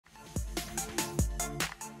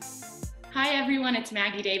Hi everyone, it's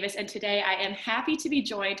Maggie Davis, and today I am happy to be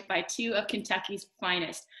joined by two of Kentucky's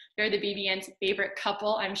finest. They're the BBN's favorite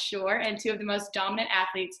couple, I'm sure, and two of the most dominant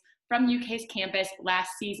athletes from UK's campus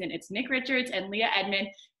last season. It's Nick Richards and Leah Edmond.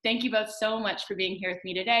 Thank you both so much for being here with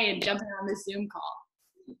me today and jumping on this Zoom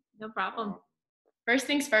call. No problem. First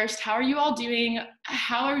things first, how are you all doing?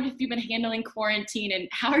 How have you been handling quarantine, and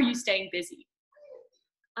how are you staying busy?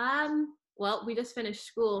 Well, we just finished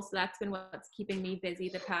school, so that's been what's keeping me busy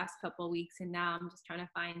the past couple of weeks, and now I'm just trying to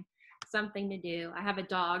find something to do. I have a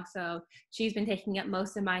dog, so she's been taking up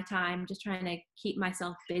most of my time, just trying to keep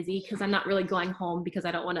myself busy because I'm not really going home because I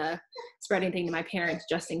don't want to spread anything to my parents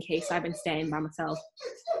just in case I've been staying by myself.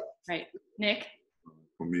 Right. Nick?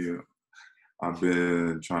 For me, I've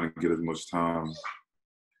been trying to get as much time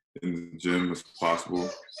in the gym as possible.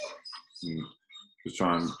 And just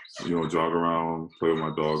trying, jog around, play with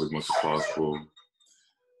my dog as much as possible.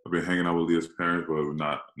 I've been hanging out with Leah's parents, but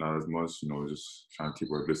not as much, just trying to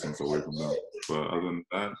keep our distance away from them. But other than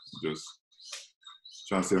that, just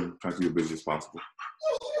trying to keep as busy as possible.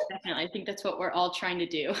 Definitely. I think that's what we're all trying to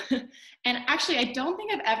do. And actually, I don't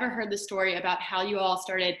think I've ever heard the story about how you all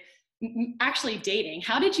started actually dating.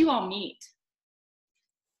 How did you all meet?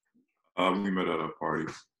 We met at a party.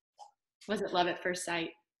 Was it love at first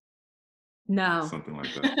sight? No. Something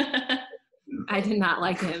like that. I did not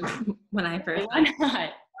like him when I first Why not?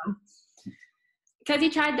 Because he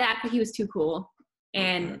tried to act like he was too cool.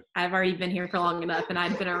 And I've already been here for long enough, and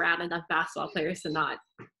I've been around enough basketball players to not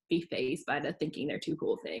be fazed by the thinking they're too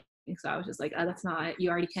cool thing. So I was just like, oh, that's not, you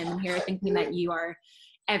already came in here thinking that you are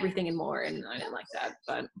everything and more, and I didn't like that,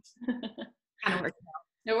 but kind of worked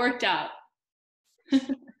out. It worked out.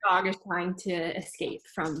 The dog is trying to escape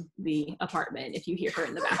from the apartment. If you hear her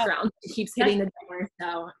in the background, she keeps hitting the door.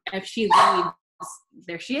 So if she leaves,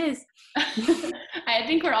 there she is. I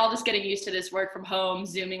think we're all just getting used to this work from home,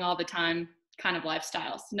 Zooming all the time kind of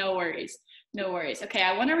lifestyles. No worries. No worries. Okay,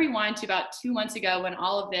 I want to rewind to about 2 months ago when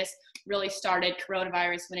all of this really started,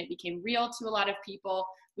 coronavirus, when it became real to a lot of people.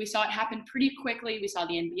 We saw it happen pretty quickly. We saw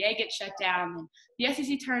the NBA get shut down, and the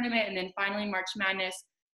SEC tournament, and then finally March Madness.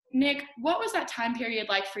 Nick, what was that time period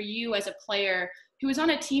like for you as a player who was on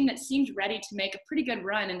a team that seemed ready to make a pretty good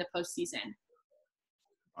run in the postseason?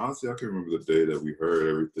 Honestly, I can remember the day that we heard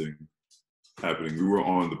everything happening. We were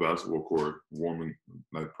on the basketball court, warming,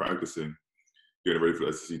 practicing, getting ready for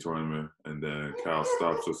the SEC tournament, and then Cal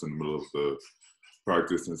stops us in the middle of the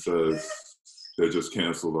practice and says they just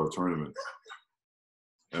canceled our tournament.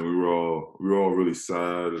 And we were all really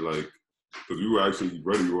sad, because we were actually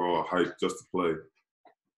ready. We were all hyped just to play.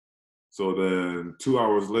 So then 2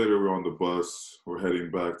 hours later, we're on the bus. We're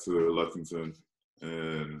heading back to Lexington,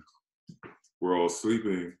 and we're all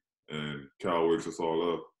sleeping, and Cal wakes us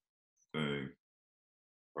all up, and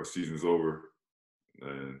our season's over.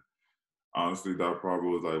 And honestly, that probably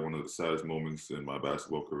was one of the saddest moments in my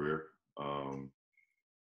basketball career. But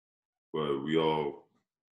it was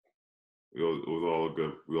all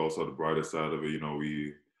good. We all saw the brightest side of it.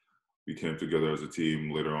 We came together as a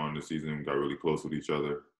team later on in the season, got really close with each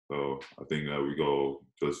other. So I think that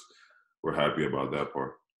we're happy about that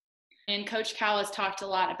part. And Coach Cal has talked a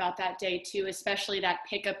lot about that day too, especially that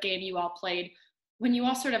pickup game you all played. When you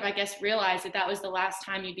all sort of, I guess, realized that was the last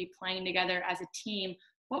time you'd be playing together as a team,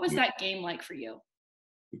 what was that game like for you?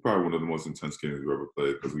 It's probably one of the most intense games we've ever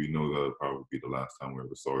played because we know that it'll probably be the last time we ever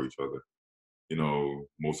saw each other.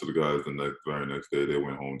 Most of the guys the very next day, they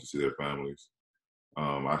went home to see their families.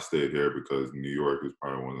 I stayed here because New York is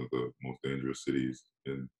probably one of the most dangerous cities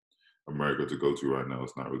in America to go to right now.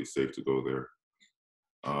 It's not really safe to go there.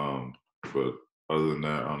 But other than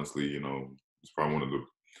that, honestly, it's probably one of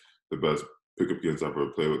the best pickup games I've ever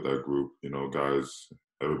played with that group. Guys,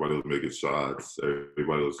 everybody was making shots,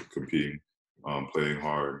 everybody was competing, playing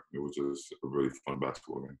hard. It was just a really fun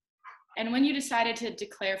basketball game. And when you decided to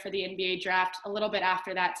declare for the NBA draft, a little bit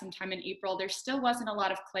after that, sometime in April, there still wasn't a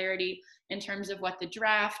lot of clarity in terms of what the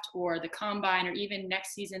draft or the combine or even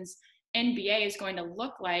next season's NBA is going to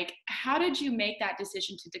look like. How did you make that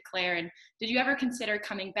decision to declare? And did you ever consider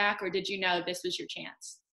coming back, or did you know this was your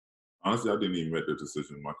chance? Honestly, I didn't even make the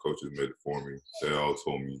decision. My coaches made it for me. They all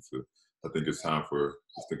told me I think it's time for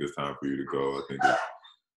you to go.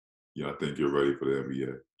 I think you're ready for the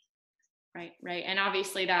NBA. Right. And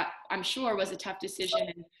obviously that, I'm sure, was a tough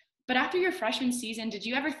decision. But after your freshman season, did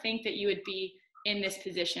you ever think that you would be in this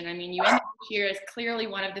position? I mean, you ended this year as clearly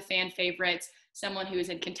one of the fan favorites, someone who is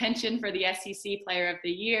in contention for the SEC Player of the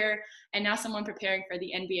Year, and now someone preparing for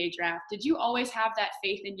the NBA draft. Did you always have that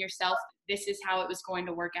faith in yourself? This is how it was going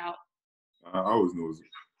to work out? I always knew it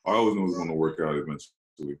was going to work out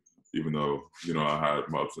eventually, even though, I had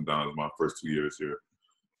my ups and downs my first 2 years here.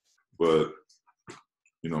 But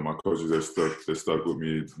my coaches, they're stuck with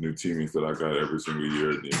me. New teammates that I got every single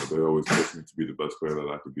year. They always push me to be the best player that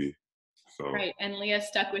I could be. So. Right, and Leah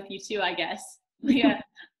stuck with you too, I guess. Leah,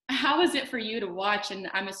 how was it for you to watch, and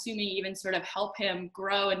I'm assuming even sort of help him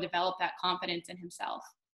grow and develop that confidence in himself?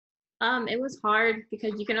 It was hard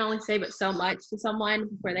because you can only say but so much to someone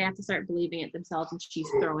before they have to start believing it themselves, and she's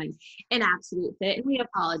throwing an absolute fit. And we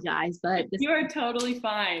apologize, but You are totally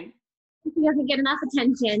fine. She doesn't get enough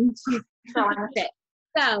attention. She's throwing a fit.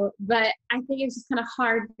 So, but I think it's just kind of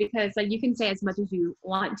hard because you can say as much as you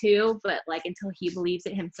want to, but until he believes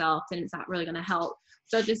it himself, then it's not really going to help.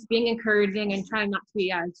 So just being encouraging and trying not to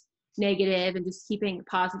be as negative and just keeping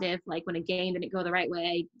positive, when a game didn't go the right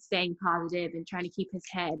way, staying positive and trying to keep his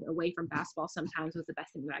head away from basketball sometimes was the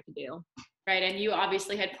best thing that I could do. Right, and you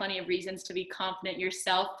obviously had plenty of reasons to be confident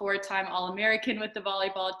yourself. 4-time All-American with the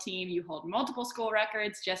volleyball team. You hold multiple school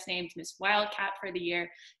records, just named Miss Wildcat for the year,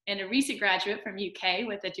 and a recent graduate from UK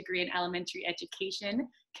with a degree in elementary education.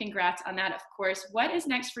 Congrats on that, of course. What is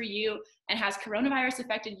next for you, and has coronavirus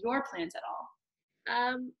affected your plans at all?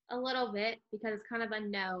 A little bit, because it's kind of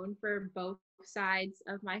unknown for both sides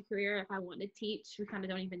of my career. If I want to teach, we kind of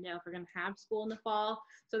don't even know if we're going to have school in the fall,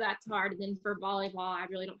 so that's hard. And then for volleyball, I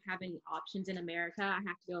really don't have any options in America. I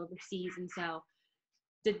have to go overseas, and so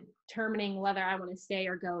determining whether I want to stay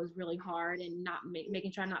or go is really hard, and not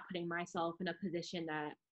making sure I'm not putting myself in a position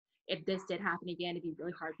that if this did happen again, it'd be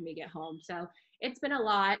really hard for me to get home. So it's been a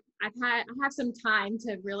lot. I have some time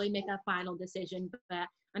to really make a final decision, but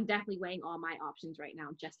I'm definitely weighing all my options right now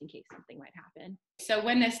just in case something might happen. So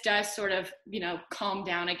when this does sort of, calm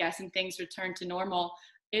down, I guess, and things return to normal,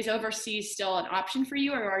 is overseas still an option for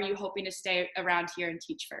you, or are you hoping to stay around here and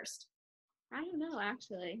teach first? I don't know,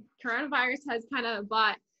 actually. Coronavirus has kind of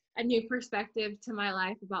brought a new perspective to my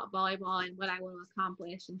life about volleyball and what I want to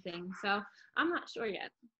accomplish and things. So I'm not sure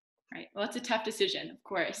yet. Right. Well, it's a tough decision, of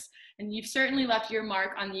course. And you've certainly left your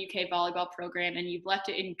mark on the UK volleyball program, and you've left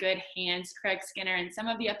it in good hands. Craig Skinner and some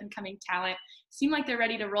of the up-and-coming talent seem like they're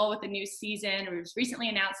ready to roll with the new season. It was recently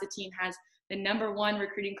announced the team has the #1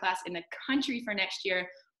 recruiting class in the country for next year.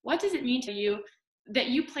 What does it mean to you that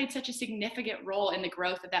you played such a significant role in the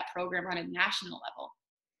growth of that program on a national level?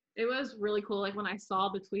 It was really cool, when I saw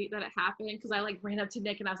the tweet that it happened, because I ran up to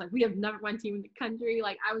Nick and I was like, we have #1 team in the country.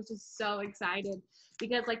 I was just so excited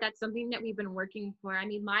because that's something that we've been working for. I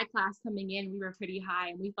mean, my class coming in, we were pretty high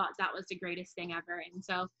and we thought that was the greatest thing ever. And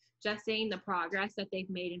so just seeing the progress that they've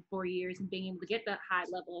made in 4 years and being able to get that high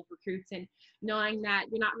level of recruits and knowing that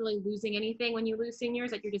you're not really losing anything when you lose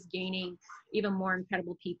seniors, that you're just gaining even more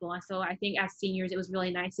incredible people. And so I think as seniors, it was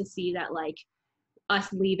really nice to see that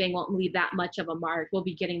us leaving won't leave that much of a mark. We'll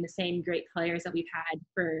be getting the same great players that we've had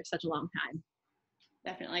for such a long time.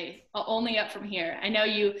 Definitely. Only up from here. I know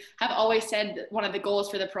you have always said that one of the goals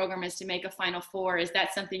for the program is to make a Final Four. Is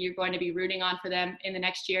that something you're going to be rooting on for them in the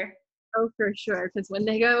next year? Oh, for sure. Because when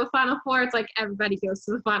they go Final Four, it's everybody goes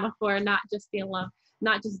to the Final Four, not just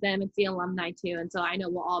them, it's the alumni too. And so I know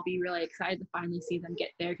we'll all be really excited to finally see them get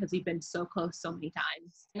there because we've been so close so many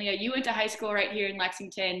times. Leah, you went to high school right here in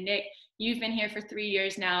Lexington. Nick, you've been here for 3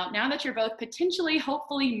 years now. Now that you're both potentially,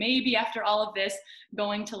 hopefully, maybe after all of this,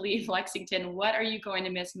 going to leave Lexington, what are you going to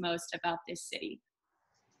miss most about this city?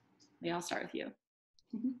 Leah, I'll start with you.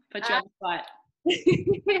 Put you on the spot.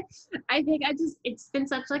 I think it's been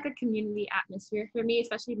such a community atmosphere for me,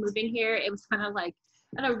 especially moving here. It was kind of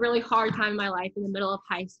at a really hard time in my life in the middle of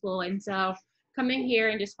high school. And so coming here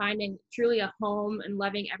and just finding truly a home and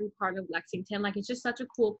loving every part of Lexington, it's just such a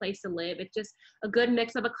cool place to live. It's just a good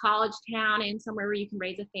mix of a college town and somewhere where you can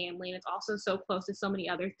raise a family. And it's also so close to so many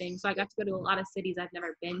other things. So I got to go to a lot of cities I've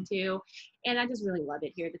never been to. And I just really love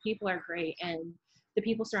it here. The people are great. And the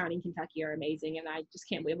people surrounding Kentucky are amazing. And I just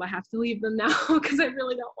can't believe I have to leave them now because I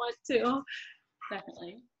really don't want to.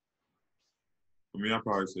 Definitely. For me, I'd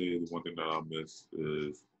probably say the one thing that I'll miss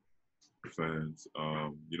is fans.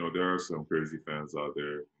 There are some crazy fans out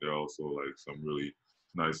there. There are also some really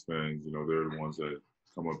nice fans. They're the ones that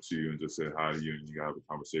come up to you and just say hi to you and you have a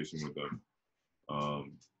conversation with them.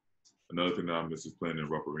 Another thing that I miss is playing in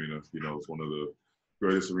Rupp Arena. It's one of the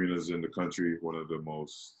greatest arenas in the country,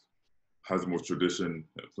 has the most tradition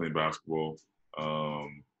at playing basketball.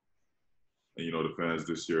 And the fans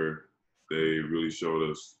this year, they really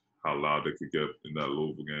showed us how loud they could get in that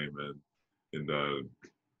Louisville game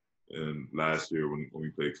and last year when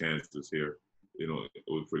we played Kansas here, it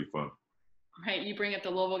was pretty fun. Right, you bring up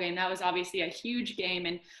the Louisville game. That was obviously a huge game,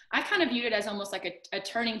 and I kind of viewed it as almost a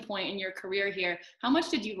turning point in your career here. How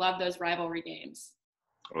much did you love those rivalry games?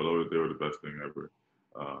 Oh, they were the best thing ever.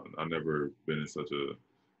 I've never been in such a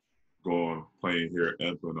going, playing here at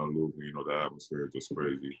Empa or Louisville, you know, the atmosphere is just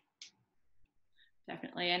crazy.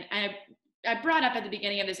 Definitely. And I brought up at the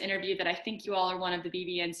beginning of this interview that I think you all are one of the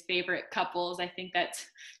BBN's favorite couples. I think that's,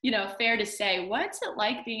 fair to say. What's it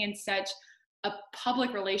like being in such a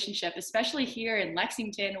public relationship, especially here in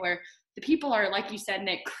Lexington, where the people are, like you said,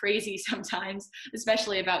 Nick, crazy sometimes,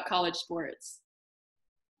 especially about college sports?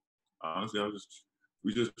 Honestly,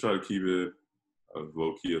 we just try to keep it as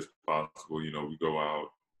low key as possible. You know, we go out,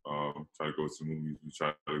 try to go to movies. We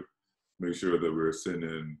try to make sure that we're sitting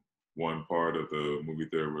in one part of the movie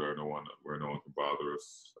theater where no one can bother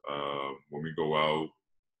us. When we go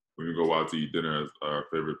out to eat dinner at our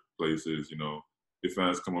favorite places, if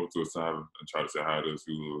fans come up to us and try to say hi to us,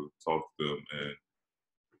 we will talk to them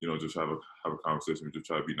and just have a conversation. We just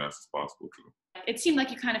try to be nice as possible to them. It seemed like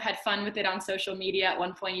you kind of had fun with it on social media. At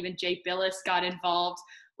one point, even Jay Billis got involved.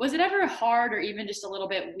 Was it ever hard or even just a little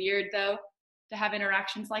bit weird, though, to have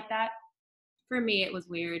interactions like that? For me, it was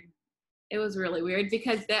weird. It was really weird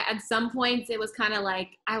because at some points it was kind of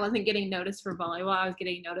like I wasn't getting noticed for volleyball. I was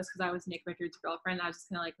getting noticed because I was Nick Richards' girlfriend. I was just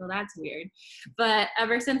kind of like, well, that's weird. But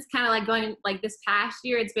ever since kind of like going like this past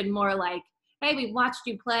year, it's been more like, hey, we watched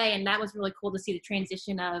you play, and that was really cool to see the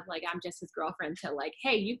transition of like I'm just his girlfriend to like,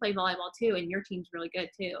 hey, you play volleyball too, and your team's really good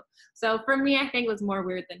too. So for me, I think it was more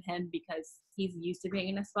weird than him because he's used to being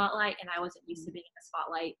in a spotlight, and I wasn't used to being in a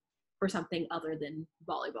spotlight for something other than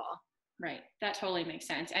volleyball. Right. That totally makes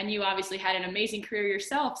sense. And you obviously had an amazing career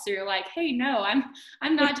yourself. So you're like, hey, no,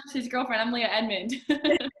 I'm not just his girlfriend. I'm Leah Edmond.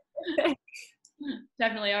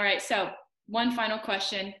 Definitely. All right. So one final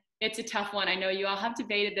question. It's a tough one. I know you all have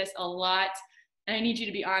debated this a lot, and I need you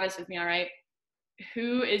to be honest with me. All right.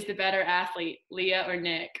 Who is the better athlete, Leah or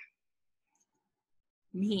Nick?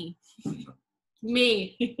 Me.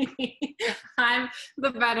 I'm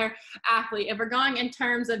the better athlete. If we're going in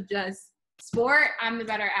terms of just sport, I'm the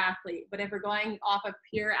better athlete. But if we're going off of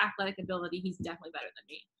pure athletic ability, he's definitely better than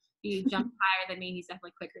me. He jumps higher than me. He's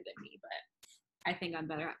definitely quicker than me. But I think I'm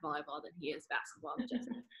better at volleyball than he is basketball.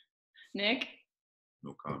 Nick?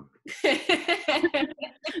 No comment.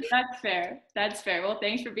 That's fair. That's fair. Well,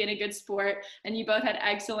 thanks for being a good sport. And you both had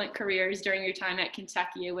excellent careers during your time at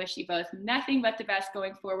Kentucky. I wish you both nothing but the best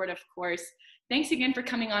going forward, of course. Thanks again for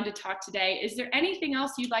coming on to talk today. Is there anything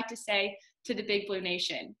else you'd like to say to the Big Blue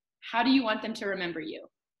Nation? How do you want them to remember you?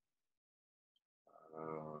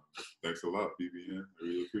 Thanks a lot, BBN. I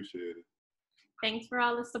really appreciate it. Thanks for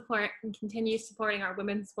all the support and continue supporting our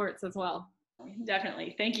women's sports as well.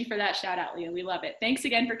 Definitely. Thank you for that shout out, Leah. We love it. Thanks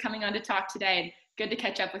again for coming on to talk today, and good to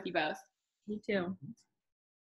catch up with you both. You too.